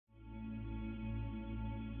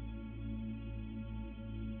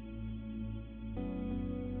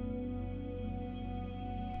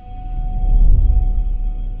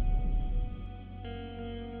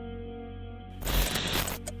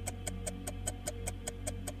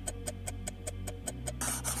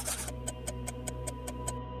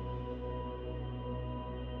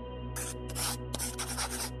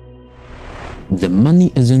The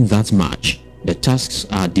money isn't that much. The tasks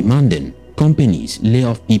are demanding. Companies lay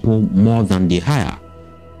off people more than they hire.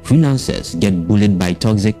 Freelancers get bullied by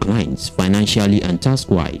toxic clients financially and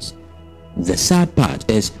task-wise. The sad part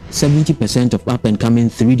is 70% of up-and-coming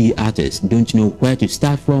 3D artists don't know where to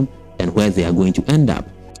start from and where they are going to end up.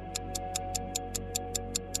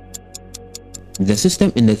 The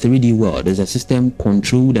system in the 3D world is a system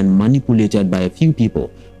controlled and manipulated by a few people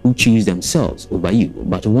who choose themselves over you,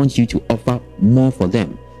 but want you to offer more for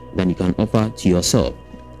them than you can offer to yourself.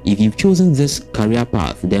 If you've chosen this career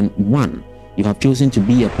path, then 1. You have chosen to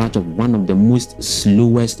be a part of one of the most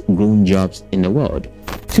slowest growing jobs in the world.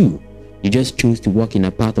 2. You just chose to walk in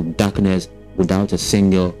a path of darkness without a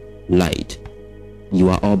single light. You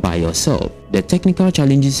are all by yourself. The technical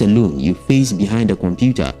challenges alone you face behind the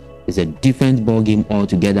computer is a different ballgame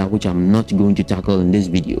altogether, which I'm not going to tackle in this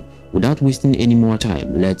video. Without wasting any more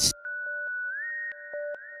time, let's...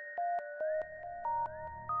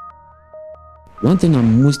 One thing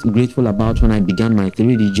I'm most grateful about when I began my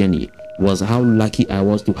 3D journey was how lucky I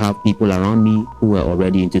was to have people around me who were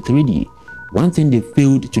already into 3D. One thing they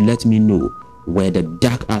failed to let me know were the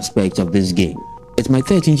dark aspects of this game. It's my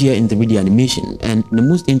 13th year in 3D animation, and the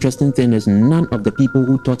most interesting thing is none of the people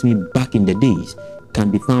who taught me back in the days can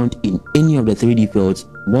be found in any of the 3D fields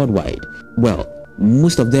worldwide. Well,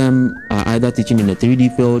 most of them are either teaching in the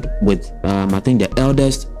 3D field, with I think the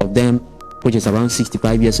eldest of them, which is around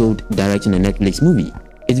 65 years old, directing a Netflix movie.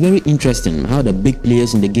 It's very interesting how the big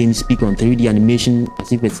players in the game speak on 3D animation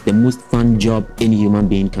as if it's the most fun job any human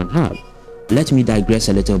being can have. Let me digress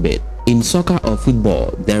a little bit. In soccer or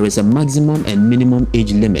football, there is a maximum and minimum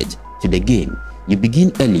age limit to the game. You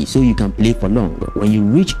begin early so you can play for long. When you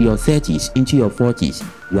reach your 30s into your 40s,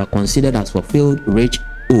 you are considered as fulfilled, rich,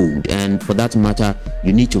 old, and for that matter,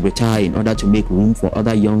 you need to retire in order to make room for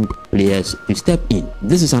other young players to step in.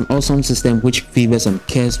 This is an awesome system which favors and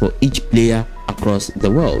cares for each player across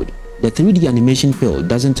the world. The 3D animation field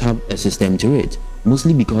doesn't have a system to it,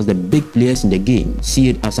 mostly because the big players in the game see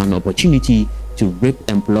it as an opportunity to rip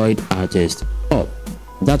employed artists off.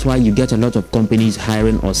 That's why you get a lot of companies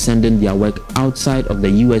hiring or sending their work outside of the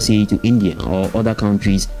USA to India or other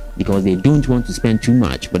countries, because they don't want to spend too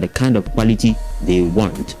much for the kind of quality they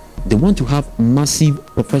want. They want to have massive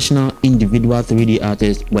professional individual 3D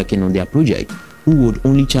artists working on their project who would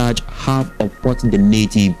only charge half of what the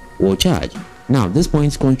native will charge. Now, this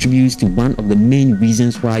point contributes to one of the main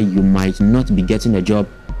reasons why you might not be getting a job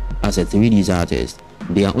as a 3D artist.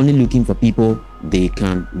 They are only looking for people they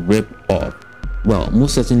can rip off. Well,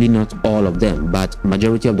 most certainly not all of them, but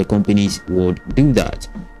majority of the companies would do that.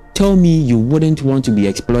 Tell me you wouldn't want to be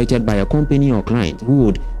exploited by a company or client who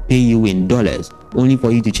would pay you in dollars only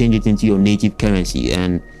for you to change it into your native currency,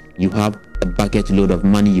 and you have a bucket load of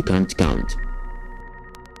money you can't count.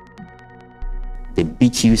 They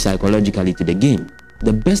beat you psychologically to the game.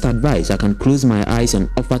 The best advice I can close my eyes and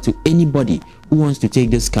offer to anybody who wants to take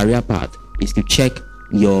this career path is to check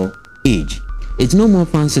your age. It's no more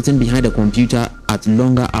fun sitting behind a computer at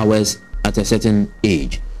longer hours at a certain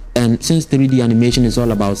age. And since 3D animation is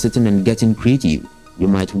all about sitting and getting creative, you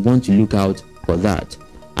might want to look out for that.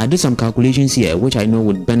 I did some calculations here which I know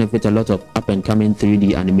would benefit a lot of up-and-coming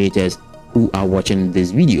 3D animators who are watching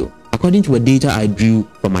this video. According to a data I drew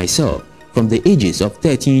for myself, from the ages of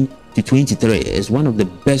 13 to 23 is one of the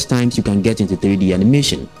best times you can get into 3D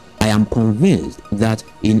animation. I am convinced that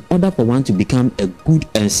in order for one to become a good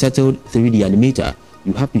and settled 3D animator,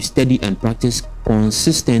 you have to study and practice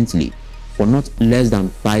consistently for not less than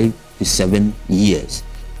 5 to 7 years.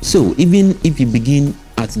 So even if you begin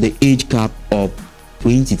at the age cap of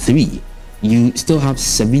 23, you still have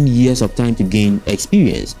 7 years of time to gain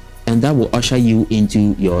experience, and that will usher you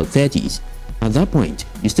into your 30s. At that point,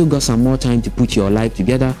 you still got some more time to put your life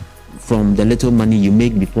together from the little money you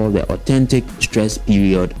make before the authentic stress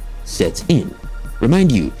period sets in.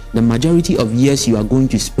 Remind you, the majority of years you are going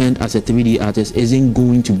to spend as a 3D artist isn't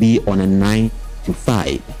going to be on a 9 to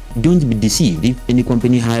 5. Don't be deceived if any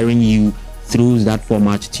company hiring you throws that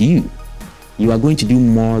format to you. You are going to do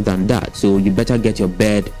more than that, so you better get your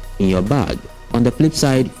bed in your bag. On the flip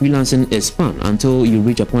side, freelancing is fun until you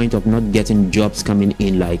reach a point of not getting jobs coming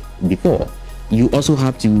in like before. You also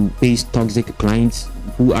have to face toxic clients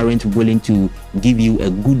who aren't willing to give you a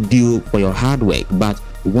good deal for your hard work but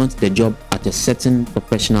want the job at a certain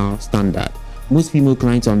professional standard. Most female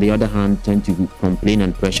clients, on the other hand, tend to complain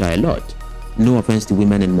and pressure a lot. No offense to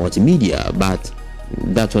women in multimedia, but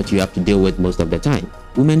that's what you have to deal with most of the time.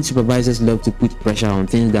 Women supervisors love to put pressure on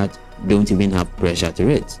things that don't even have pressure to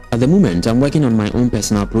it. At the moment, I'm working on my own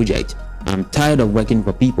personal project, I'm tired of working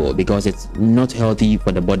for people because it's not healthy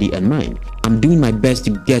for the body and mind. I'm doing my best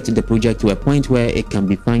to get the project to a point where it can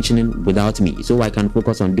be functioning without me, so I can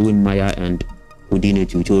focus on doing Maya and Houdini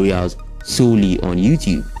tutorials solely on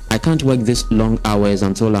YouTube. I can't work this long hours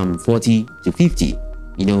until I'm 40 to 50,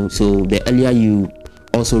 so the earlier you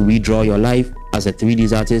also redraw your life as a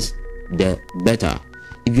 3D artist, the better.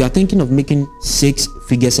 If you are thinking of making 6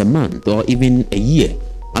 figures a month or even a year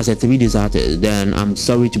as a 3D artist, then I'm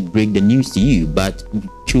sorry to break the news to you, but you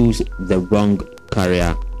chose the wrong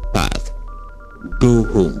career path. Go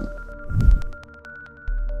home.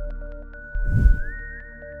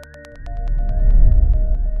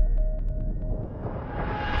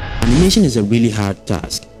 Animation is a really hard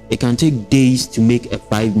task. It can take days to make a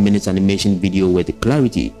 5-minute animation video with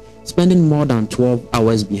clarity. Spending more than 12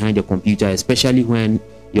 hours behind your computer, especially when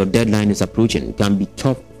your deadline is approaching, can be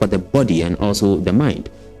tough for the body and also the mind.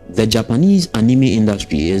 The Japanese anime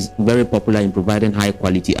industry is very popular in providing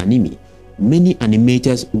high-quality anime. Many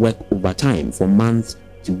animators work overtime for months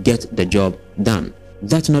to get the job done.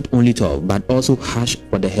 That's not only tough, but also harsh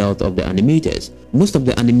for the health of the animators. Most of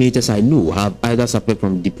the animators I know have either suffered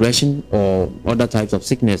from depression or other types of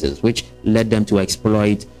sicknesses, which led them to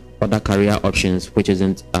exploit other career options which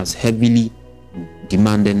isn't as heavily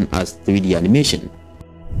demanding as 3D animation.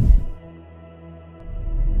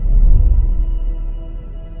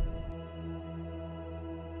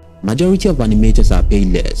 Majority of animators are paid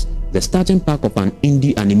less. The starting pack of an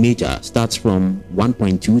indie animator starts from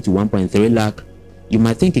 1.2 to 1.3 lakh. You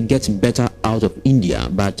might think it gets better out of India,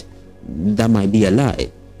 but that might be a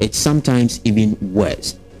lie. It's sometimes even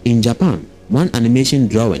worse. In Japan, one animation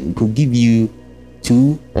drawing could give you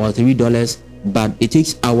 $2 or $3, but it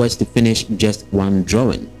takes hours to finish just one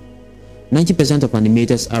drawing. 90% of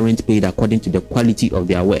animators aren't paid according to the quality of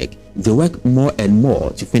their work. They work more and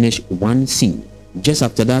more to finish one scene. Just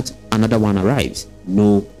after that, another one arrives.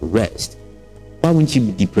 No rest. Why wouldn't you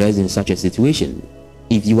be depressed in such a situation?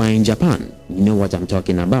 If you are in Japan, you know what I'm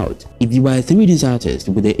talking about. If you are a 3D artist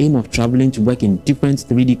with the aim of traveling to work in different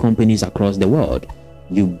 3D companies across the world,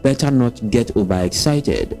 you better not get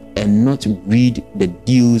overexcited and not read the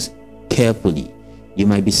deals carefully. You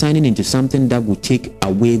might be signing into something that will take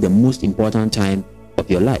away the most important time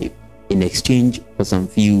of your life in exchange for some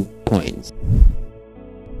few coins.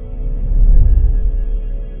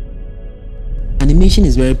 Animation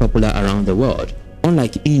is very popular around the world.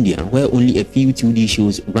 Unlike India, where only a few 2D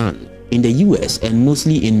shows run, in the US and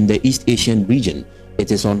mostly in the East Asian region,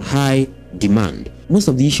 it is on high demand. Most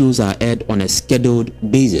of these shows are aired on a scheduled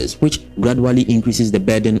basis, which gradually increases the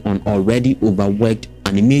burden on already overworked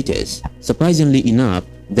animators. Surprisingly enough,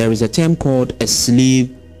 there is a term called a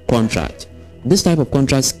slave contract. This type of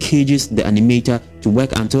contract cages the animator to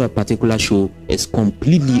work until a particular show is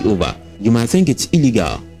completely over. You might think it's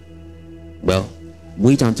illegal. Well,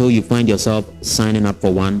 wait until you find yourself signing up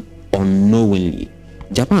for one unknowingly.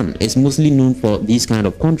 Japan is mostly known for these kind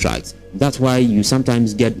of contracts. That's why you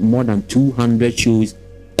sometimes get more than 200 shows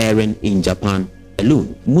airing in Japan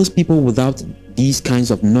alone. Most people without these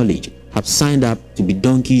kinds of knowledge have signed up to be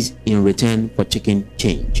donkeys in return for chicken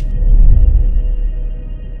change.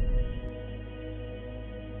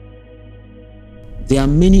 There are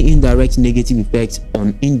many indirect negative effects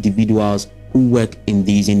on individuals who work in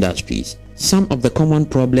these industries. Some of the common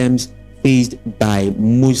problems faced by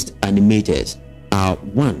most animators are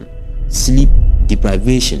 1. Sleep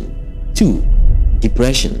deprivation, 2.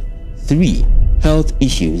 Depression, 3. Health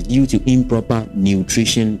issues due to improper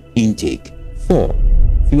nutrition intake, 4.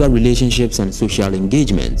 Fewer relationships and social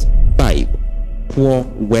engagement, 5. Poor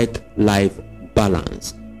work-life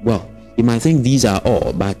balance. Well, you might think these are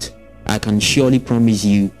all, but I can surely promise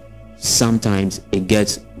you sometimes it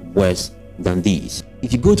gets worse than these.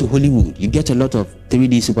 If you go to Hollywood, you get a lot of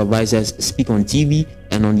 3D supervisors speak on TV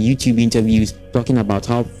and on YouTube interviews talking about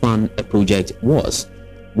how fun a project was.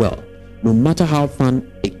 Well, no matter how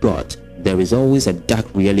fun it got, there is always a dark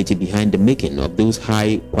reality behind the making of those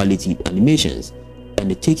high quality animations,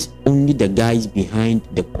 and it takes only the guys behind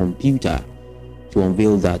the computer to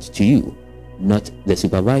unveil that to you, not the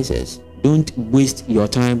supervisors. Don't waste your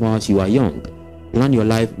time whilst you are young. Plan your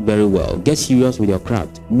life very well, get serious with your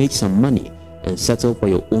craft, make some money, and settle for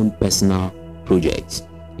your own personal projects.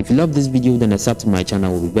 If you love this video, then a sub to my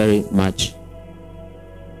channel will be very much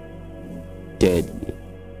dead.